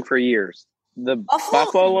crying for years. The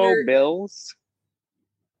Buffalo Bills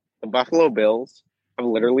have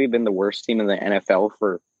literally been the worst team in the NFL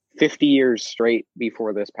for 50 years straight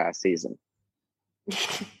before this past season.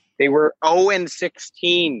 They were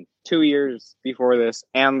 0-16 2 years before this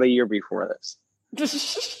and the year before this.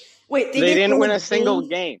 Wait, they didn't win a single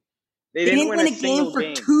game. They didn't win a game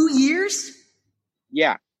for 2 years?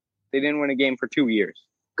 Yeah. They didn't win a game for 2 years.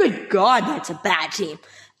 Good God, that's a bad team.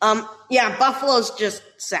 Yeah, Buffalo's just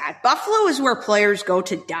sad. Buffalo is where players go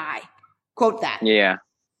to die. Quote that. Yeah.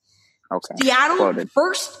 Okay. Seattle, Quoted.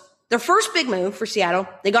 their first big move for Seattle,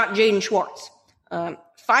 they got Jaden Schwartz. 5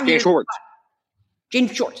 years. Jaden Schwartz.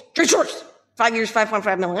 Jaden Schwartz. 5 years,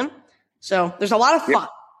 5.5 million. So there's a lot of Yep.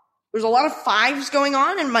 there's a lot of fives going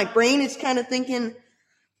on, and my brain is kind of thinking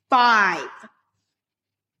 5.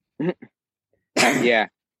 Yeah.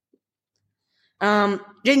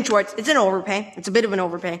 Jaden Schwartz, it's an overpay. It's a bit of an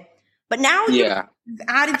overpay. But now Yeah. you've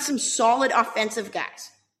added some solid offensive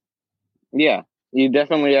guys. Yeah. You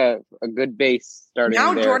definitely have a good base starting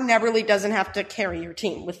Now there. Jordan Eberle doesn't have to carry your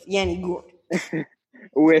team with Yanni Gourde.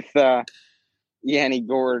 With Yanni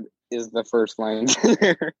Gourde is the first line.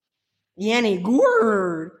 Yanni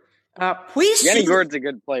Gourde. Yanni Gourde's a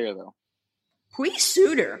good player, though. Pui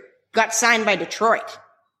Suter got signed by Detroit.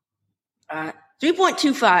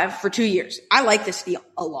 3.25 for 2 years. I like this deal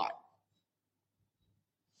a lot.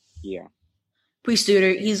 Yeah. Pui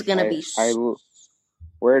Suter, he's going to be...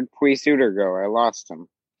 Where'd Pui Suter go? I lost him.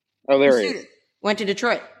 Oh, there he is. Went to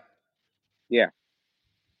Detroit. Yeah.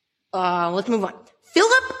 Let's move on.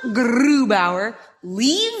 Philip Grubauer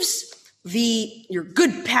leaves your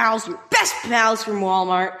good pals, your best pals from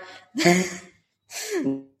Walmart, the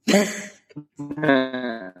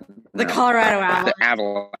Colorado Avalanche. The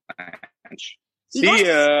Avalanche. He goes See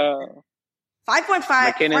ya. 5.5.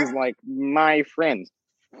 McKinnon's like my friend.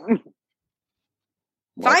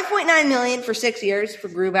 5.9 million for 6 years for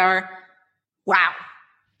Grubauer. Wow.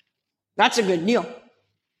 That's a good deal.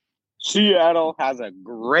 Seattle has a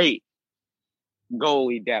great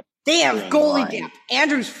goalie depth. They have goalie line. depth.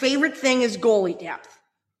 Andrew's favorite thing is goalie depth.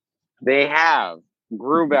 They have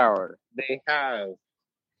Grubauer. They have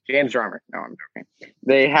James Reimer. No, I'm joking.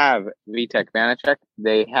 They have Vitek Vanacek.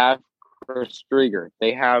 They have Chris Drieger.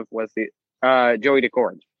 They have Joey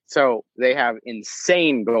Decord. So they have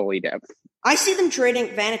insane goalie depth. I see them trading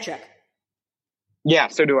Vanacek Yeah,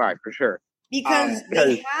 so do I, for sure. because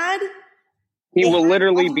He will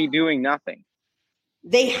literally be doing nothing.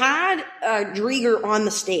 they had Drieger on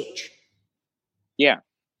the stage. Yeah.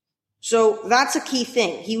 So that's a key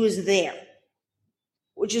thing. He was there,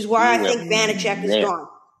 which is why I think Vanacek is gone.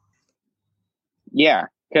 Yeah,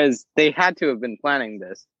 because they had to have been planning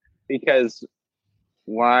this. Because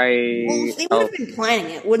why? Well, if they would have been planning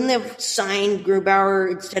it, wouldn't they have signed Grubauer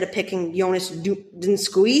instead of picking Jonas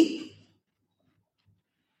Dinskui?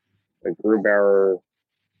 The Grubauer,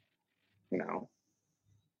 no.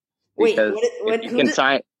 Wait,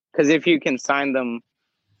 Because if you can sign them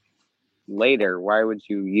later, why would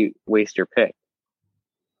you waste your pick?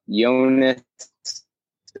 Jonas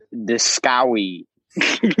Dinskui.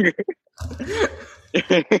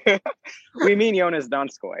 We mean Jonas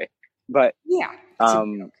Donskoy, but Yeah.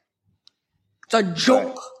 It's a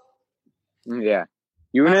joke. yeah,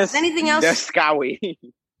 Jonas anything else? Dinskui.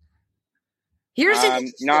 Here's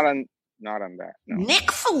not on that. No.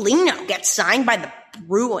 Nick Foligno gets signed by the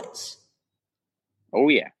Bruins. Oh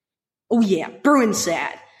yeah. Oh yeah, Bruins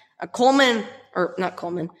sad. Foligno,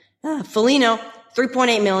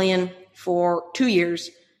 3.8 million for 2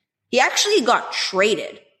 years. He actually got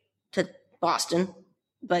traded to Boston,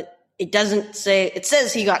 but it doesn't say. It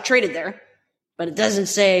says he got traded there, but it doesn't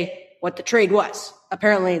say what the trade was.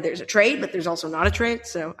 Apparently, there's a trade, but there's also not a trade,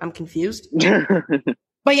 so I'm confused.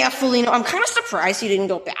 But yeah, Foligno, I'm kind of surprised he didn't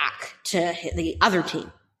go back to the other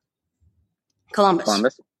team,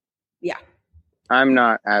 Columbus. Yeah. I'm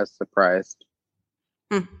not as surprised.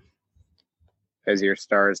 Because your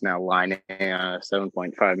star is now lining on a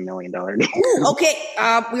 $7.5 million deal. Okay,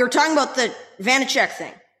 we were talking about the Vanacek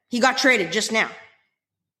thing. He got traded just now.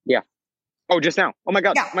 Yeah. Oh, just now. Oh my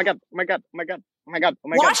god. Yeah. Oh my god. Oh my god. Oh my god. Oh my god. Oh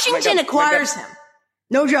my god. Washington acquires him.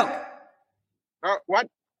 No joke. What?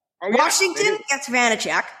 Oh, yeah, Washington gets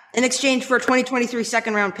Vanacek in exchange for a 2023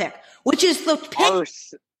 second round pick, which is the pick.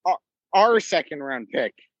 Our second round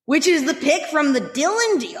pick. Which is the pick from the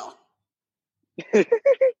Dylan deal.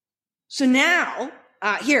 So now,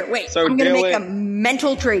 I'm going to make a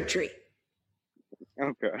mental trade tree.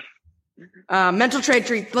 Okay. Mental trade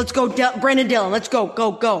tree. Let's go, Brendan Dillon. Let's go.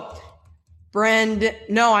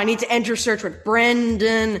 No, I need to enter search word.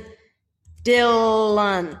 Brendan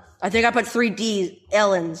Dillon. I think I put 3 D's,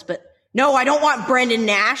 Ellens, but no, I don't want Brendan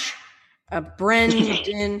Nash.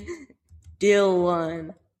 Brendan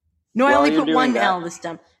Dillon. No, I only put 1 L this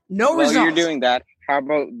time. No results. While you're doing that, how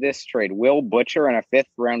about this trade? Will Butcher and a 5th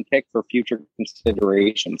round pick for future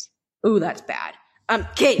considerations. Ooh, that's bad.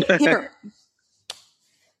 Kate, here.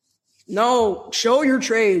 No, show your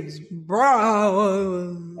trades,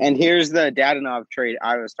 bro. And here's the Dadonov trade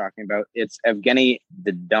I was talking about. It's Evgeny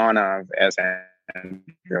Dadonov, as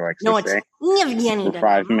Andrew likes to say. No, it's Evgeny for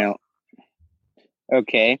 $5 million.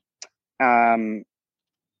 Okay.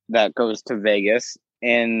 That goes to Vegas.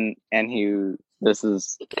 And this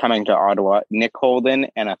is coming to Ottawa. Nick Holden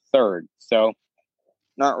and a 3rd. So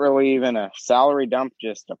Not really even a salary dump,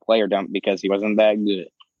 just a player dump because he wasn't that good.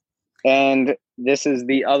 And this is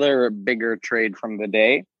the other bigger trade from the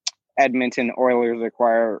day. Edmonton Oilers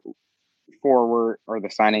acquire the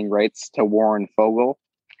signing rights to Warren Fogle,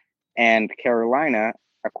 and Carolina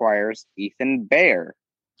acquires Ethan Bear.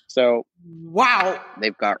 So wow,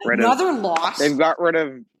 they've got rid another loss. They've got rid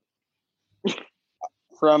of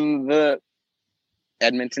from the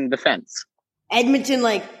Edmonton defense. Edmonton,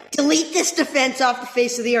 delete this defense off the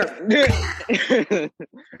face of the earth.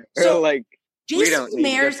 So, Jason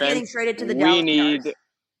Demers getting traded to the Dallas Stars.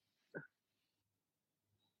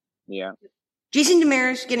 Yeah. Jason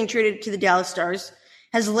Demers getting traded to the Dallas Stars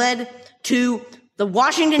has led to the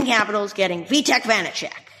Washington Capitals getting Vitek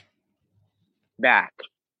Vanacek. Back.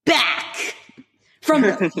 From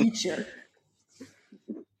the future.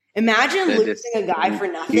 Imagine losing a guy for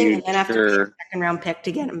nothing and then have to pay a second-round pick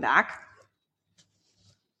to get him back.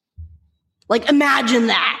 Imagine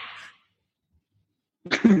that.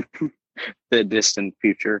 The distant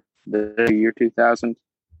future, the year 2000.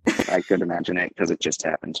 I could imagine it because it just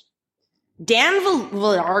happened. Dan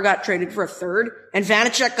Villar got traded for a third, and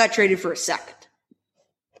Vanacek got traded for a second.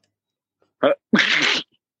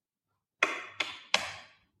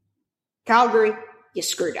 Calgary, you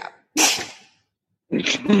screwed up.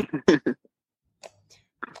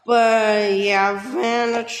 But yeah,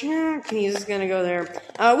 Vanacek, he's gonna go there.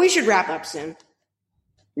 We should wrap up soon.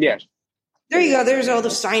 Yes. There you go. There's all the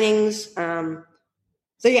signings.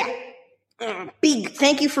 So yeah, big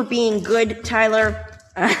thank you for being good, Tyler.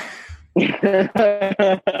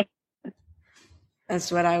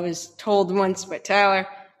 That's what I was told once by Tyler.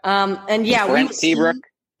 And yeah, Brent Seabrook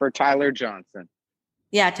for Tyler Johnson.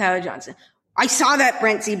 Yeah, Tyler Johnson. I saw that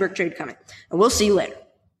Brent Seabrook trade coming, and we'll see you later.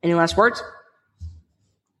 Any last words?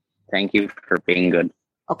 Thank you for being good.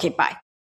 Okay, bye.